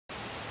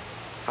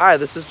Hi,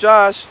 this is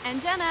Josh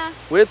and Jenna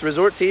with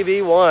Resort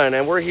TV 1,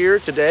 and we're here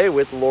today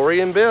with Laurie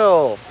and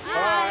Bill.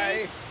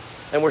 Hi.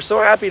 And we're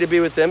so happy to be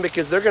with them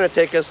because they're going to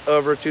take us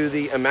over to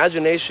the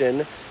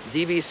Imagination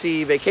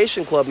DVC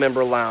Vacation Club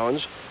member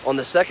lounge on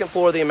the second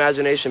floor of the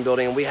Imagination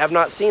building, and we have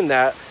not seen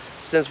that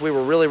since we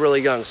were really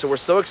young, so we're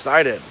so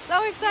excited.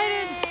 So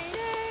excited.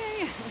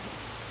 Yay.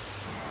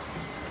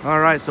 All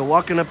right, so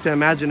walking up to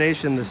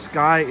Imagination, the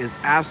sky is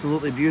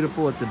absolutely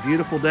beautiful. It's a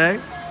beautiful day.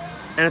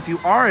 And if you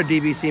are a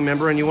DVC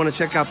member and you want to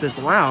check out this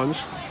lounge,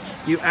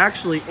 you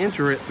actually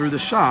enter it through the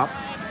shop.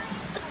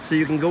 So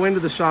you can go into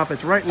the shop.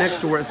 It's right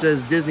next to where it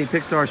says Disney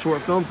Pixar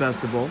Short Film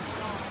Festival.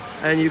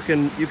 And you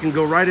can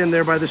go right in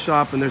there by the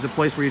shop, and there's a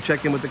place where you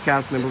check in with the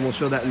cast member, and we'll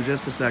show that in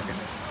just a second.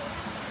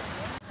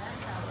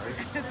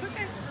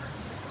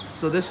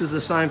 So this is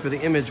the sign for the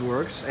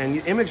Imageworks,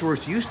 and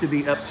Imageworks used to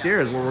be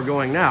upstairs where we're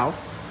going now,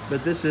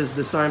 but this is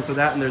the sign for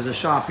that, and there's a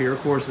shop here. Of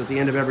course, at the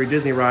end of every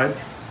Disney ride,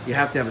 you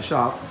have to have a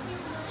shop.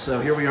 So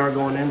here we are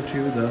going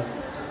into the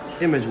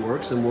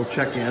Imageworks, and we'll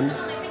check in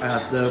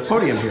at the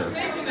podium here.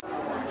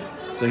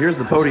 So here's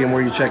the podium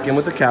where you check in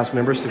with the cast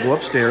members to go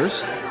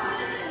upstairs.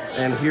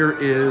 And here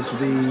is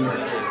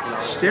the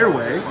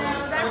stairway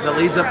that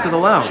leads up to the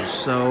lounge.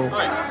 So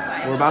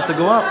we're about to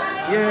go up.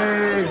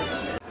 Yay!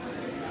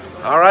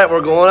 All right,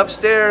 we're going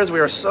upstairs. We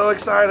are so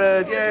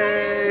excited.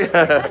 Yay!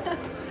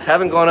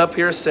 Haven't gone up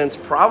here since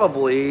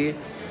probably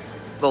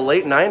the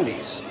late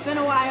 90s. It's been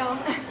a while.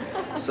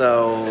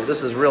 So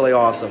this is really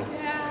awesome.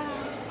 Yeah.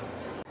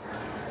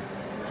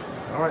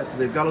 All right, so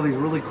they've got all these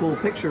really cool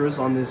pictures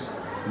on this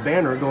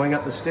banner going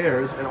up the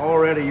stairs, and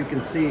already you can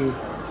see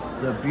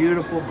the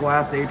beautiful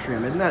glass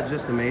atrium. Isn't that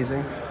just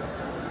amazing?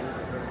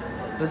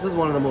 This is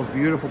one of the most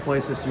beautiful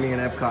places to me in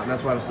Epcot, and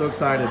that's why I was so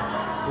excited.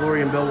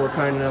 Laurie and Bill were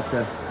kind enough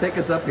to take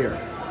us up here.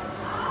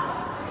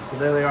 So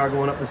there they are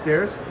going up the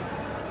stairs.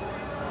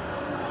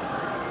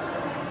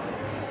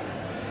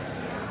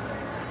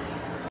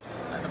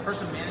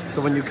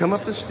 So when you come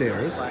up the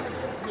stairs,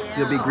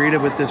 you'll be greeted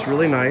with this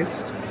really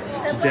nice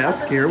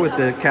desk here with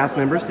the cast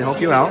members to help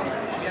you out.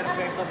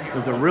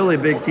 There's a really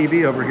big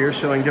TV over here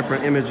showing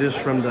different images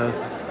from the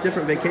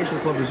different vacation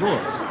club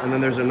resorts. And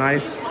then there's a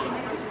nice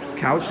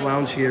couch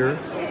lounge here.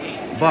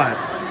 But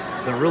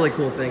the really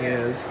cool thing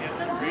is,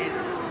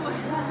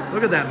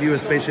 look at that view of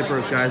Spaceship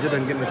Earth, guys. It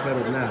doesn't get much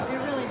better than that. It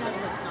really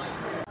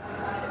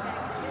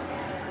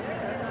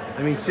does.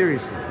 I mean,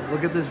 seriously,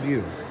 look at this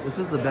view. This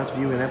is the best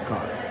view in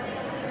Epcot.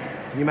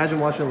 Can you imagine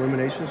watching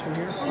Illuminations from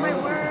here? Oh my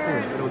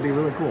word. It would be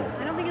really cool.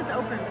 I don't think it's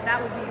open, but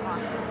that would be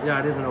awesome. Yeah,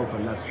 it isn't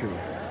open, that's true.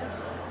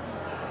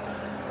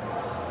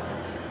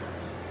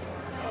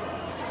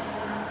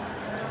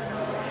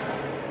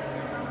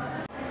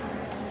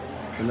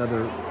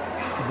 Another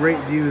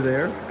great view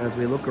there as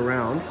we look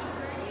around,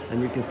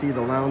 and you can see the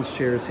lounge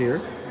chairs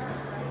here.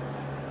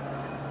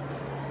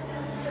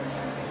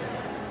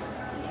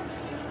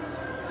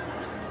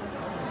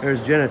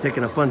 There's Jenna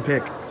taking a fun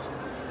pic.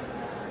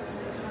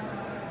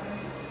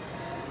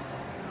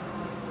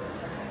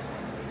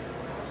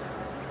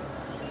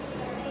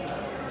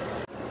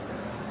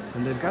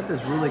 And they've got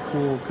this really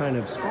cool kind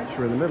of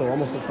sculpture in the middle,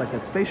 almost looks like a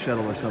space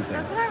shuttle or something.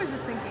 That's what I was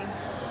just thinking.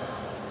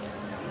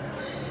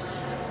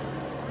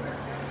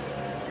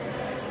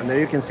 And there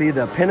you can see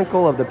the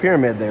pinnacle of the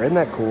pyramid there. Isn't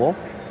that cool?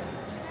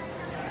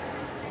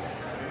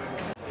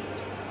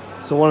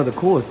 So one of the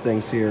coolest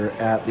things here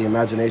at the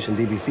Imagination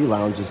DVC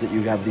Lounge is that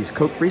you have these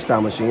Coke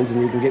Freestyle machines, and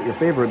you can get your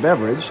favorite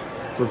beverage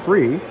for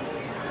free.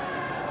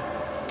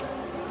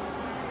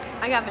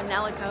 I got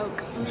vanilla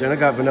Coke. Jenna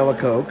got vanilla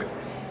Coke.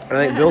 And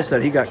I think Bill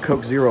said he got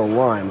Coke Zero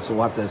Lime, so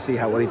we'll have to see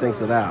what he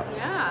thinks of that.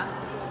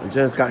 Yeah. And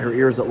Jenna's got her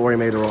ears that Laurie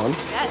made her on.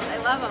 Yes, I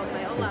love them.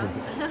 My old love.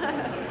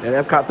 And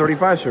Epcot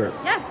 35 shirt.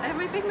 Yes, I have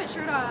my Figment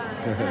shirt on.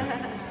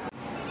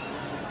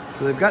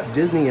 So they've got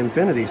Disney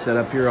Infinity set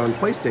up here on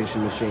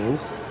PlayStation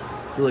machines.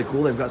 Really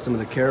cool. They've got some of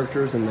the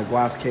characters in the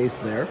glass case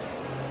there.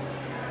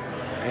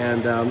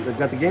 And they've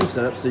got the game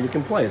set up so you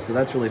can play. So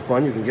that's really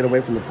fun. You can get away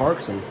from the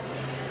parks and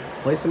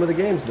play some of the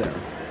games there.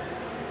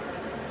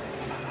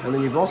 And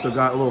then you've also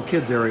got a little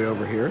kids area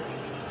over here.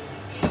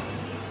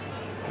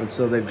 And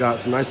so they've got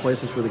some nice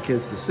places for the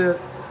kids to sit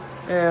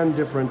and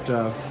different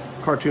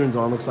cartoons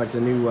on. Looks like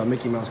the new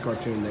Mickey Mouse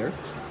cartoon there.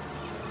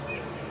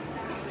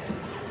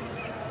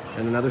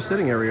 And another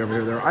sitting area over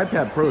here. There are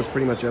iPad Pros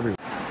pretty much everywhere.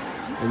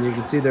 And you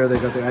can see there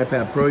they've got the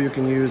iPad Pro you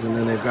can use, and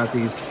then they've got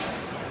these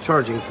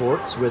charging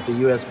ports with the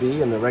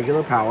USB and the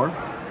regular power.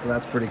 So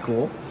that's pretty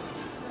cool.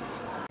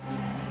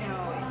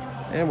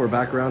 And we're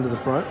back around to the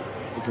front.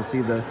 You can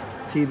see the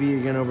TV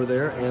again over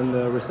there, and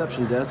the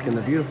reception desk, and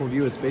the beautiful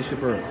view of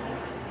Spaceship Earth.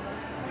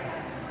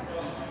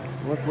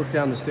 Let's look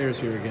down the stairs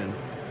here again.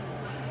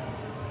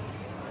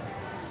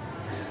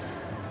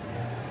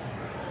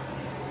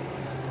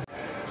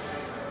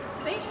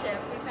 Spaceship,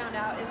 we found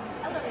out, is an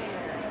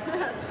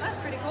elevator. That's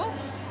pretty cool.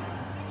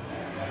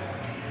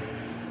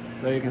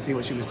 There you can see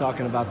what she was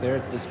talking about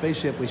there. The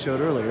spaceship we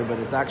showed earlier, but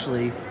it's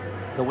actually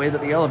the way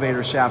that the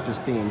elevator shaft is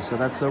themed, so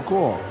that's so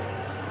cool.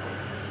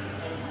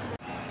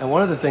 And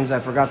one of the things I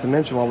forgot to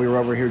mention while we were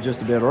over here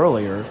just a bit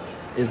earlier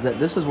is that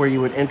this is where you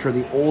would enter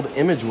the old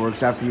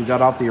Imageworks after you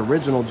got off the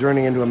original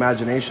Journey into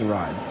Imagination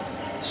ride.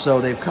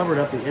 So they've covered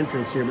up the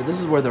entrance here, but this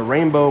is where the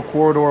Rainbow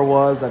Corridor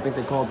was. I think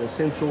they call it the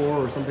Sensor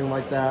or something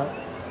like that.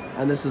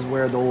 And this is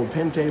where the old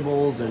pin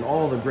tables and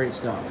all the great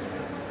stuff.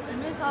 I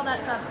miss all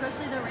that stuff,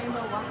 especially the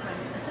Rainbow Walkway.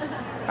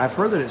 I've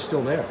heard that it's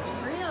still there.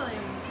 Really?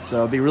 So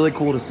it'd be really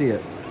cool to see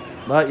it.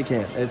 But you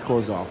can't, it's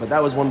closed off. But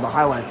that was one of the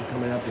highlights of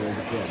coming up there as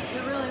a kid.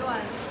 It really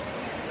was.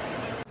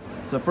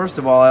 So first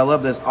of all, I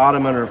love this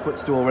ottoman or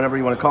footstool, whatever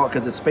you want to call it,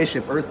 because it's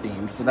Spaceship Earth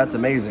themed, so that's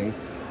amazing.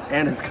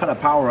 And it's got a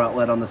power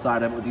outlet on the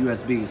side of it with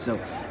USB, so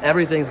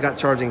everything's got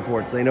charging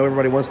ports. They know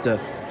everybody wants to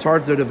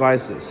charge their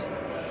devices.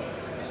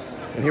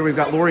 And here we've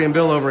got Laurie and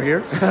Bill over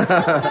here,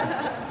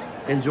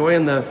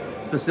 enjoying the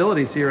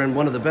facilities here in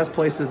one of the best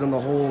places in the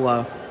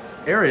whole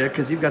area,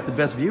 because you've got the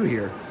best view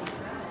here.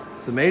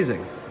 It's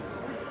amazing.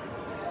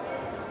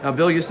 Now,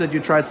 Bill, you said you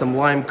tried some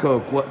lime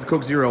Coke.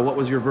 Coke Zero, what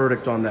was your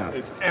verdict on that?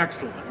 It's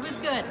excellent. It was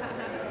good.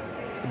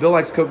 Bill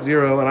likes Coke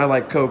Zero, and I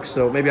like Coke,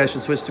 so maybe I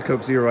should switch to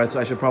Coke Zero.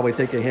 I should probably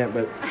take a hint,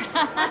 but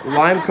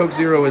lime Coke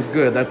Zero is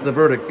good. That's the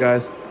verdict,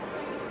 guys.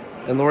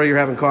 And Laurie, you're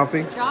having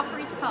coffee?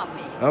 Joffrey's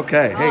coffee.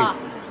 Okay, hey.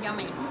 It's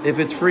yummy. If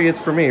it's free,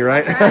 it's for me,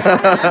 right? Right.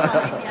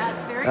 Yeah,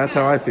 it's very That's good.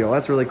 how I feel.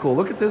 That's really cool.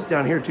 Look at this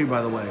down here, too,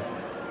 by the way.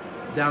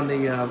 Down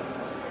the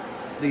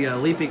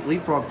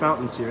leapfrog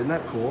fountains here. Isn't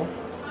that cool?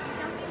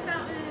 Jumping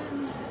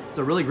fountain. It's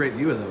a really great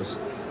view of those.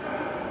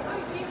 Oh,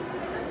 you can even see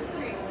the Christmas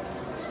tree.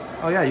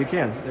 Oh, yeah, you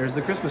can. There's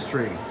the Christmas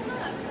tree.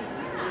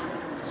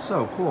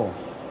 So cool.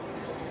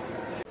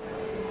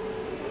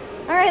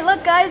 All right,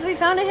 look guys, we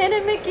found a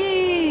hidden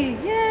Mickey.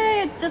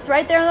 Yay, it's just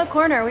right there in the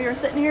corner. We were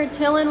sitting here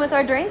chilling with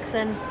our drinks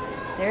and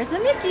there's the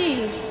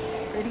Mickey.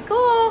 Pretty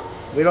cool.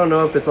 We don't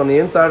know if it's on the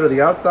inside or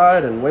the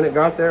outside and when it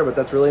got there, but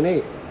that's really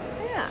neat.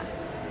 Yeah.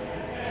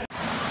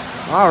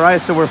 All right,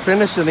 so we're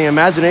finished in the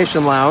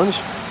Imagination Lounge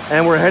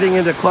and we're heading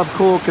into Club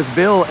Cool because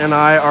Bill and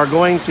I are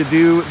going to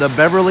do the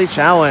Beverly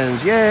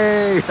Challenge.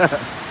 Yay!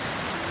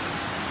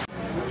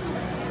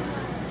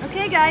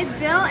 Okay guys,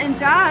 Bill and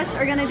Josh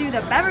are gonna do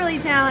the Beverly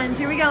Challenge.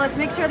 Here we go, let's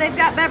make sure they've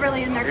got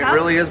Beverly in their cup. It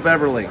really is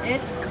Beverly.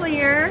 It's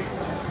clear.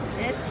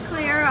 It's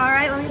clear. All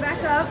right, let me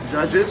back up.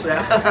 Judges,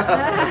 yeah.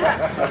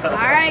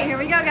 All right, here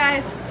we go,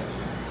 guys.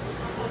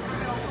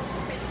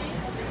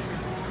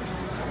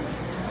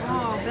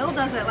 Oh, Bill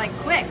does it like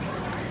quick.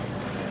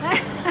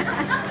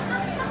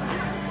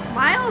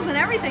 Smiles and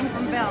everything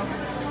from Bill.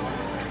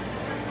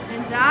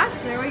 And Josh,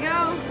 there we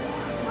go.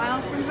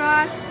 Smiles from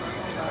Josh.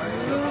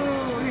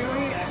 Ooh, here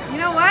we go. You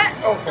know what?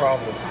 No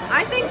problem.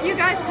 I think you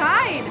guys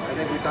tied. I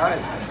think we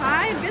tied.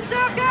 Tied. Good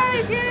job,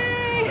 guys.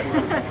 Yay.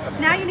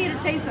 Now you need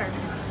a chaser.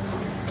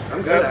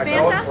 I'm good, actually.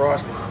 Fanta?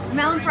 Frosty.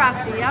 Melon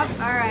Frosty, yep.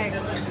 All right.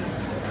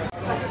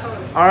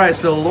 All right,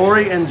 so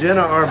Laurie and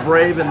Jenna are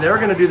brave and they're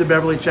gonna do the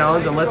Beverly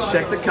Challenge, and let's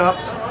check the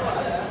cups.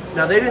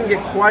 Now they didn't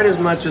get quite as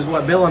much as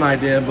what Bill and I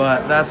did,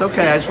 but that's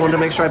okay. I just wanted to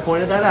make sure I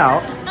pointed that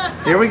out.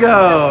 Here we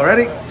go,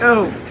 ready,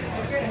 go.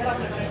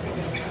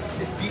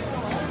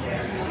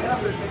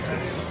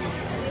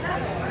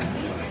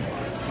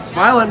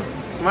 Smiling,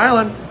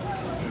 smiling. I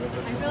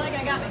feel like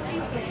I got my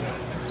teeth cleaned.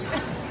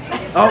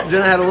 Oh,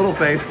 Jenna had a little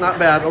face, not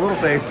bad, a little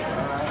face.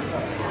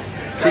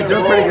 She's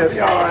doing pretty good.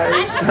 I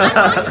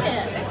like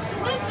it. It's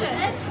delicious.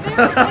 It's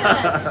very good.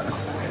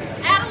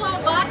 Add a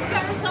little vodka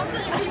or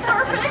something, it'd be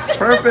perfect.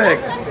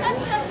 Perfect.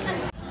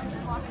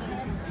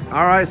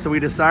 All right, so we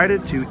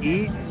decided to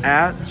eat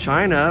at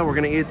China. We're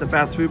gonna eat at the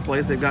fast food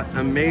place. They've got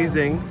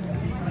amazing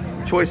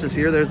choices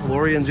here. There's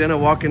Laurie and Jenna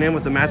walking in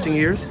with the matching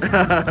ears.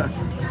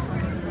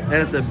 And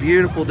it's a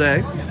beautiful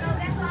day.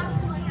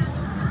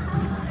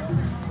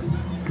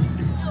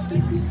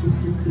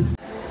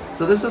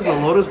 So this is the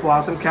Lotus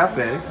Blossom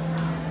Cafe.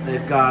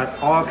 They've got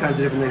all kinds of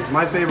different things.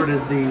 My favorite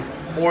is the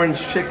orange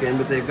chicken,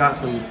 but they've got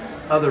some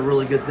other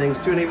really good things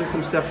too, and even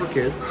some stuff for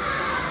kids.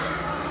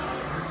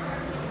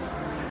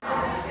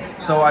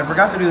 So I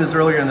forgot to do this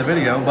earlier in the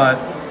video, but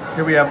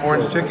here we have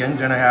orange chicken,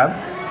 Jenna had.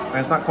 And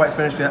it's not quite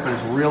finished yet, but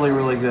it's really,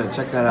 really good.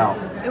 Check that out.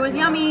 It was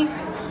yummy.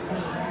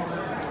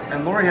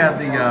 And Laurie had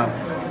the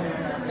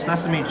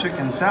sesame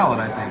chicken salad,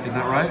 I think. Isn't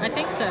that right? I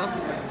think so.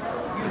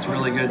 It's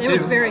really good too. It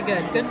was very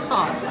good. Good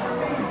sauce.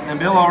 And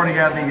Bill already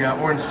had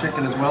the orange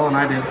chicken as well, and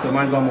I did, so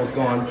mine's almost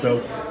gone. So,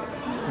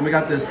 and we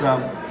got this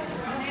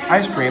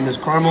ice cream, this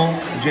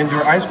caramel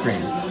ginger ice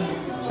cream.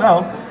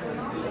 So,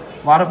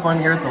 a lot of fun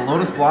here at the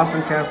Lotus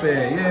Blossom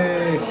Cafe.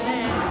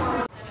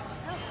 Yay!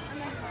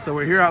 So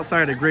we're here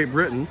outside of Great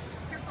Britain,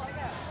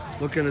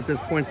 looking at this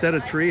poinsettia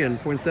tree and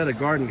poinsettia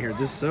garden here.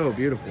 Just so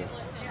beautiful.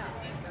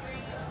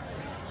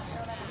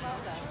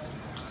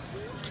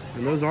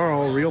 And those are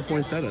all real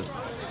poinsettias.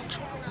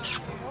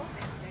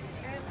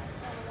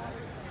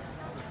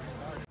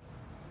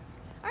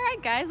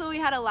 Alright guys, well we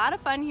had a lot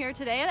of fun here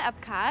today at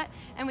Epcot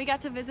and we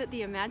got to visit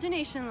the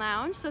Imagination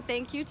Lounge, so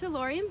thank you to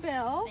Laurie and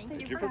Bill.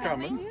 Thank you for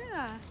coming.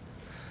 Yeah.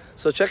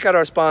 So check out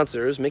our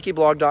sponsors,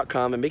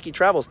 MickeyBlog.com and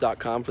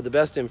MickeyTravels.com for the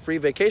best in free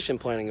vacation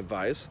planning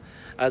advice,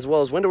 as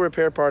well as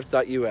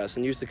WindowRepairParts.us,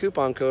 and use the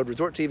coupon code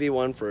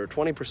ResortTV1 for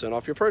 20%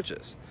 off your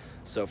purchase.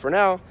 So for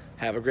now,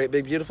 have a great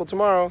big beautiful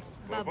tomorrow.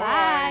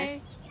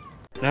 Bye-bye.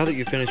 Now that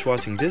you've finished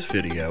watching this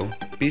video,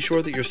 be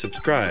sure that you're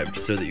subscribed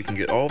so that you can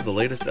get all of the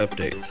latest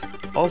updates.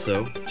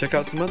 Also, check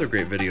out some other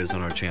great videos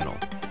on our channel.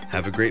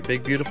 Have a great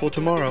big beautiful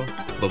tomorrow.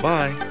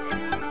 Bye-bye.